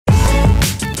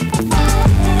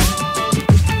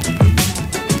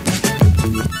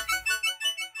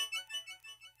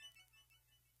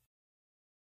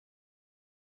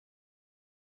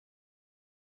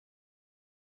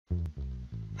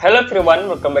Hello everyone,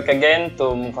 welcome back again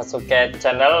to Mufasuke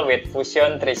channel with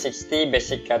Fusion 360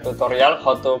 basic tutorial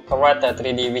how to create a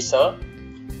 3D visual.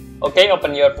 Okay,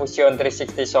 open your Fusion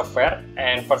 360 software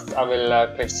and first I will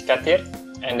click sketch here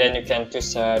and then you can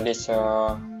choose this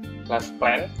left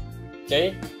plane.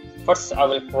 Okay, first I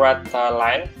will create a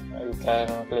line. You can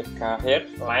click here,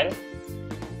 line,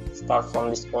 start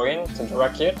from this point to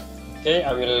drag here. Okay,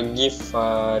 I will give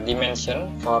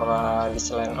dimension for this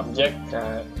line object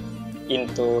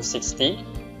into 60,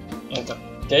 enter.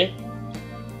 Okay,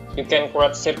 you can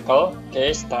create circle.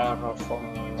 Okay, start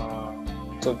from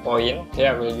 2 point. Okay,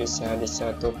 I will use this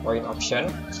 2 point option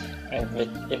and click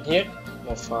in here,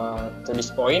 move to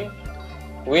this point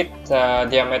with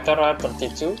diameter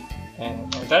 32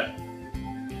 and enter.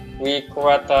 We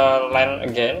create a line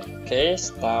again. Okay,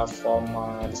 start from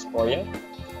this point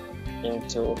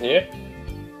into here.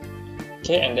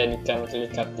 Okay, and then you can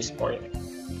click at this point.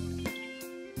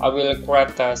 I will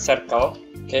create a circle.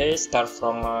 Okay, start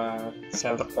from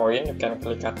center point. You can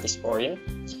click at this point.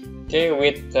 Okay,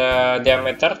 with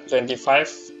diameter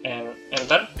 25 and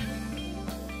enter.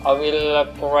 I will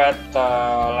create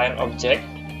a line object.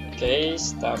 Okay,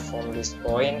 start from this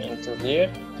point into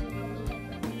here.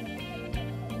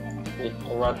 We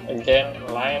create again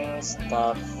line,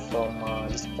 start from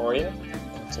this point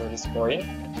into this point,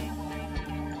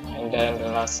 and then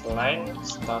the last line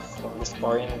start from this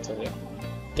point to here.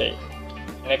 Okay,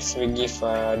 next we give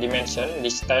dimension,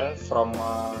 distance from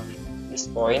this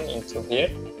point into here.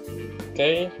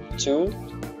 Okay, 2,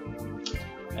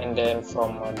 and then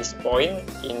from this point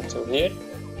into here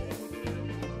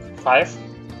 5,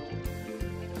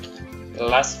 the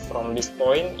last from this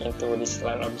point into this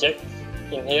line object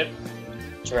in here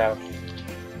 12.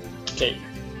 Okay,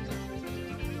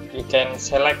 you can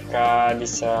select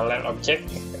this line object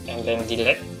and then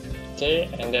delete. Okay,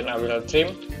 and then I will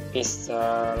trim this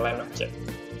line object.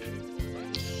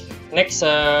 Next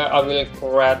I will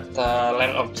create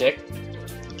line object.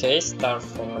 Okay, start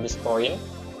from this point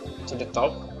to the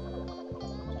top.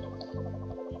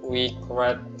 We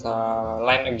create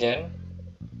line again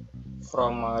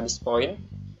from this point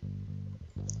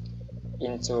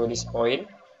into this point.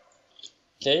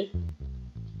 Okay,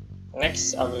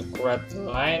 next I will create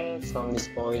line from this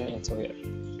point into here.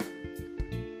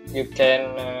 You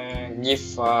can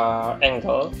give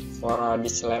angle for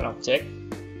this line object.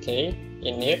 Okay,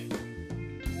 in here,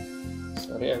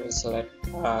 sorry, I will select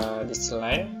this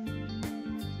line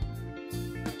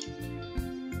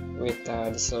with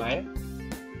this line.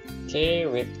 Okay,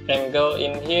 with angle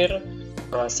in here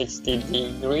 60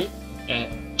 degree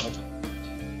and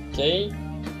okay,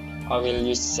 I will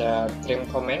use trim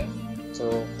command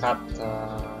to cut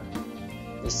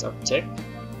this object.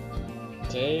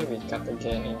 Okay, we cut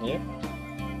again in here.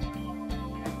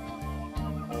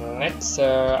 Next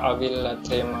I will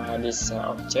trim this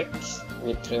object.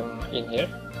 We trim in here.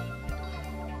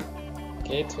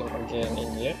 Okay, trim again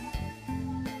in here,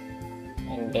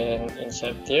 and then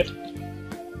insert here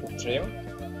we trim.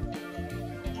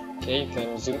 Okay, you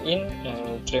can zoom in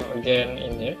and trim again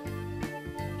in here.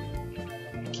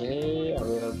 Okay, I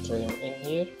will trim in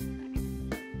here,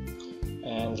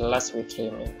 and last we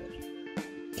trim in here.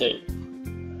 Okay,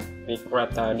 we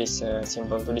create this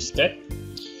symbol to this cat.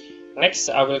 Next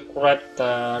I will create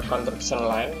the construction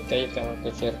line. Okay, you can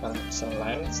click here construction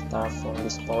line, start from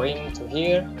this point to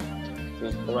here. We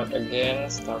create again,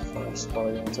 start from this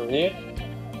point to here.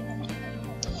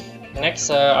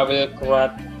 Next I will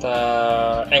create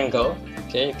angle.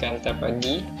 Okay, you can tap a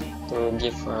D to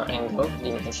give angle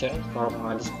dimension from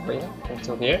this point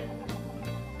into here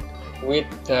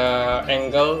with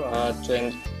angle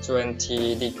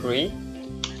 20 degree.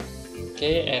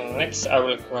 Okay, and next I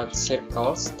will create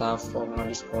circle, start from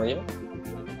this point.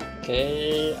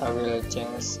 Okay, I will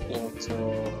change into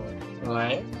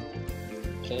line.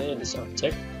 Okay, this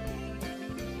object,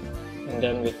 and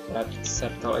then we create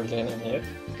circle again in here.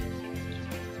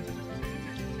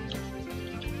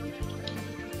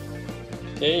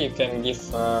 Okay, you can give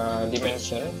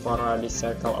dimension for this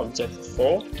circle object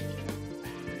 4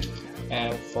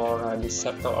 and for this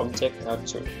circle object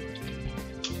 2.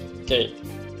 Okay,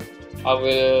 I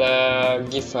will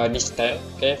give distance.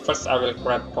 Okay, first I will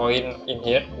create point in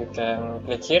here. You can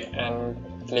click here and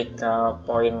click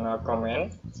point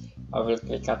command. I will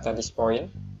click at this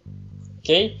point.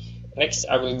 Okay, next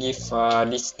I will give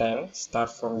distance,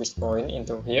 start from this point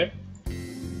into here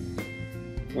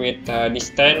with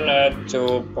distance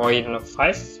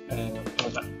 2.5 and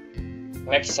enter.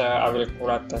 Next I will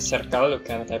create a circle. You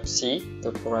can type C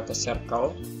to create a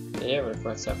circle. Okay, I will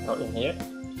create a circle in here,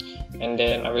 and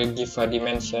then I will give a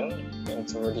dimension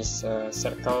into this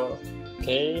circle.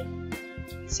 Okay,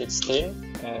 16,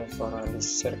 and for this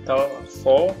circle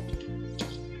 4,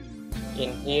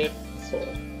 in here 4.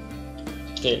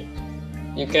 Okay,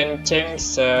 you can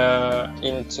change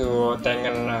into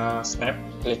tangen snap.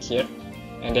 Click here,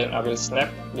 and then I will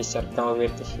snap the circle with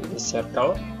this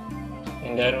circle,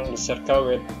 and then the circle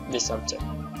with this object.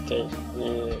 Okay,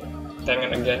 we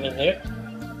tangen again in here,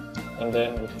 and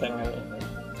then we tangen in here.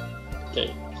 Okay,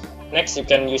 next you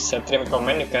can use a trim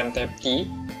command. You can tap T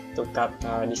to cut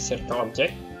this circle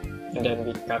object, and then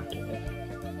we cut in here.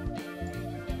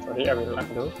 Sorry, I will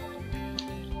undo.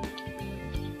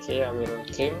 Okay, I will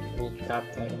trim, we cut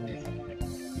in here.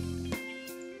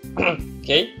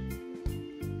 Okay,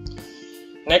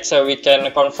 next we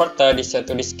can convert this to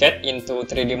diskette into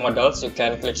 3D models. You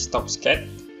can click stop sketch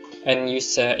and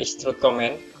use extrude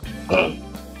command.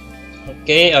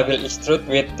 Okay, I will extrude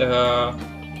with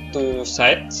 2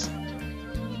 sides,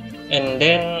 and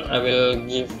then I will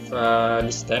give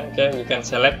distance. Okay, you can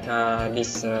select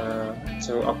these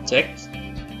 2 objects.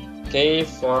 Okay,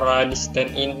 for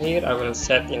distance in here I will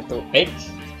set into 8,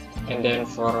 and then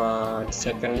for the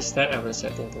second distance I will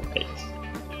set into 8.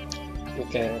 You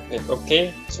can click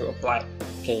OK to apply.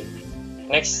 Okay,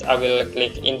 next I will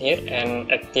click in here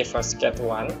and active sketch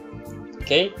 1.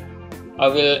 Okay, I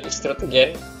will extrude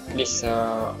again this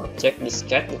object, this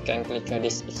sketch. You can click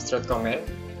this extrude command.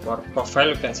 For profile,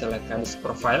 you can select this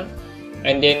profile,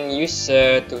 and then use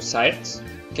 2 sides.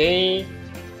 Okay,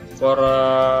 for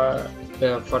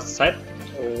the first side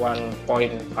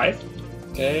 1.5,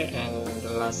 okay, and the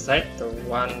last side to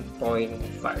 1.5.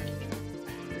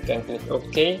 You can click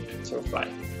OK to apply.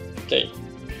 Okay,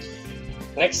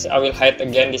 next I will hide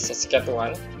again this sketch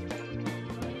 1,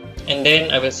 and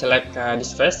then I will select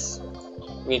this face.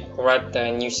 We create a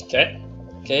new sketch.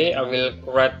 Okay, I will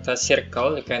create a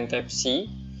circle. You can tap C.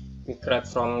 We create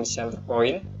from the center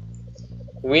point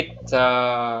with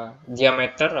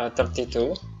diameter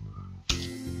 32.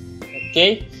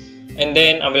 Okay, and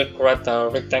then I will create a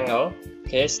rectangle.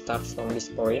 Okay, start from this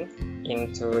point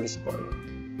into this point.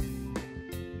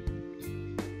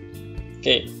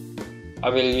 Okay, I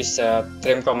will use a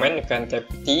trim command. You can tap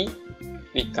T.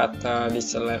 We cut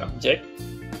this line object.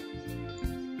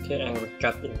 Okay, and we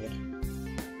cut in here.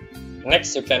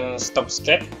 Next, you can stop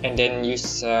sketch and then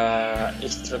use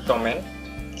extrude command.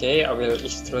 Okay, I will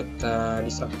extrude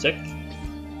this object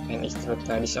and extrude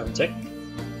this object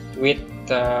with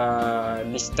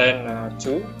distance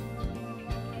 2,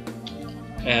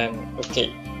 and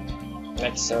okay.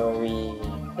 Next, we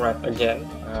create again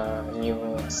a new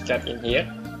sketch in here.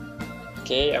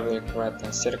 Okay, I will create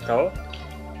a circle.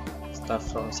 Start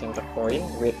from center point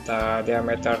with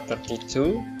diameter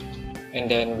 32, and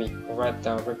then we create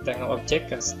a rectangle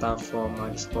object. Start from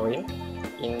this point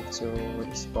into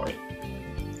this point.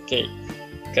 Okay,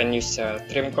 you can use a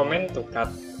trim command to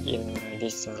cut in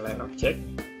this line object.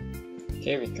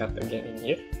 Okay, we cut again in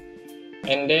here,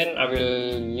 and then I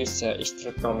will use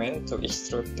extrude command to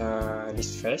extrude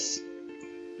this face.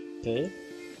 Okay,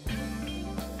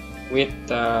 with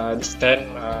distance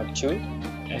 2,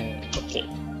 and okay,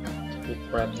 we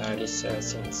create this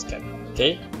single sketch.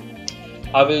 Okay,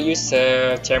 I will use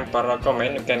chamfer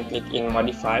command. You can click in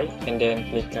modify and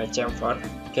then click chamfer.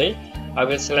 Okay, I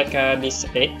will select this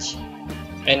edge,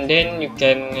 and then you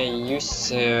can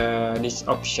use this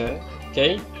option.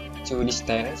 Okay, to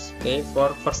distance. Okay,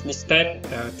 for first distance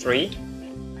 3,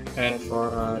 and for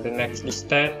the next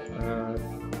distance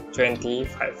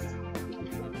 25.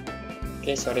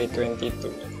 Okay, sorry,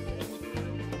 22.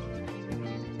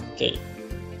 Okay,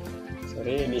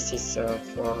 sorry, this is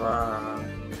for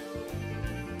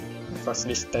first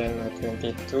distance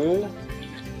 22,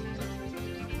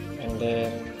 and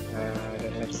then the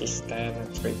next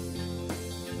distance 3.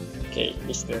 Okay,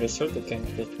 this is the result. You can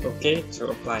click OK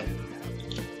to apply.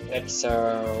 Next,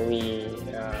 we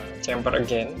chamfer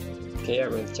again. Okay, I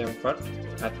will chamfer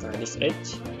at this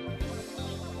edge.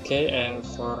 Okay, and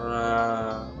for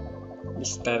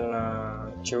distance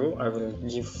 2, I will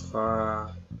give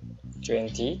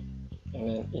 20, and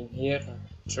then in here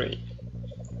 3.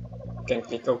 You can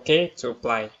click OK to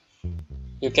apply.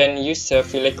 You can use the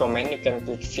fillet command. You can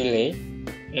click fillet,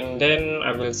 and then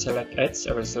I will select edge.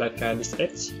 I will select this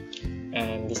edge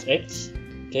and this edge.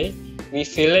 Okay, we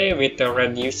fillet with a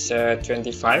radius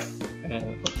 25,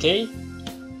 and okay,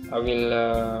 I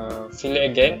will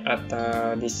fillet again at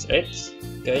this edge.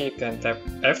 Okay, you can tap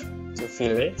F to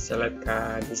fillet. Select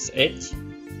this edge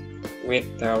with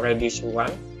radius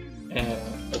 1, and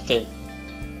okay.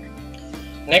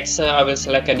 Next, I will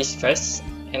select this face,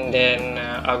 and then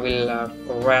I will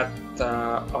create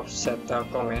offset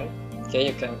command. Okay,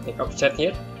 you can click offset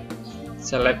here.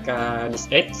 Select this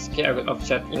edge. Okay, I will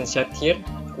offset inside here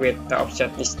with the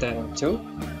offset distance 2.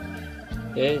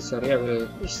 Okay, sorry, I will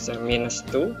use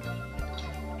 -2,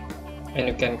 and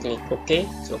you can click OK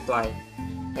to apply.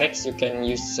 Next, you can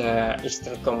use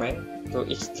extrude command to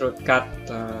extrude cut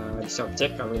this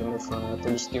object. I will move to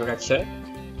this direction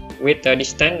with the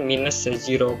distance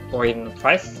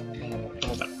 -0.5 and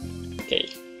enter. Okay,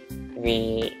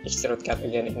 we extrude cut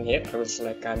again in here. I will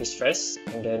select this face,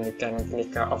 and then you can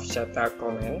click offset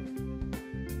command.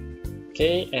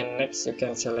 Okay, and next you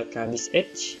can select this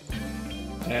edge,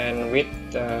 and with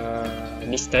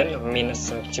distance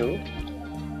 -2.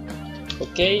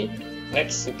 Okay,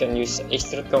 next you can use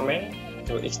extrude command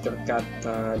to extrude cut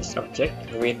this object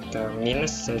with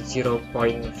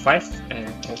 -0.5 and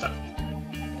enter.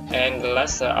 And the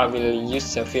last, I will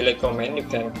use a fillet command. You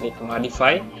can click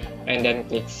modify and then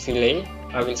click fillet.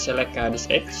 I will select this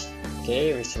edge.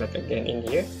 Okay, we select again in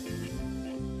here,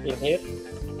 and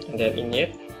then in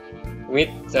here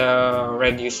with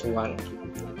radius 1,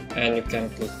 and you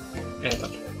can click enter.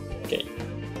 Okay,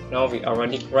 now we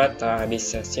already create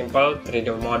this simple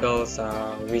 3D models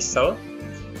whistle.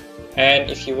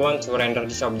 And if you want to render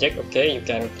this object, okay, you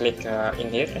can click in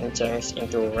here and change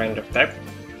into render tab.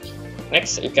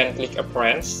 Next, you can click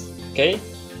appearance. Okay,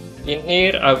 in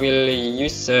here I will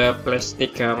use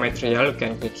plastic material. You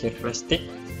can click here plastic,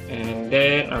 and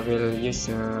then I will use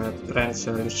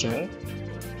translucent.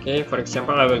 Okay, for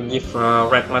example, I will give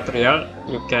red material.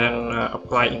 You can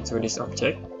apply into this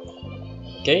object.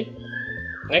 Okay,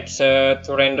 next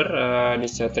to render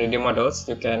these 3D models,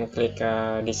 you can click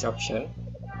this option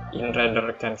in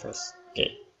render canvas.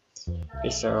 Okay,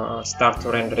 this start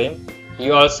to rendering.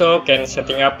 You also can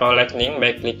setting up lightning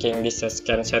by clicking this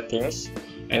scan settings,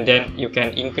 and then you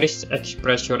can increase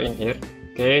exposure in here.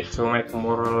 Okay, to make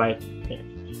more light. Okay,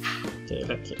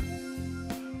 like it.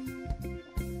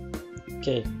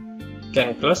 Okay,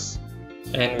 can close,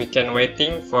 and we can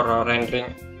waiting for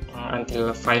rendering until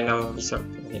the final result.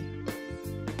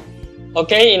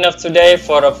 Okay, enough today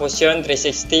for a Fusion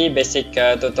 360 basic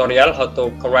tutorial how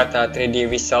to create a 3D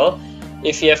whistle.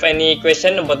 If you have any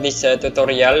question about this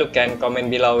tutorial, you can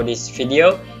comment below this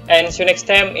video, and see you next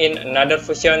time in another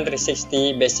Fusion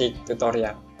 360 basic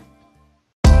tutorial.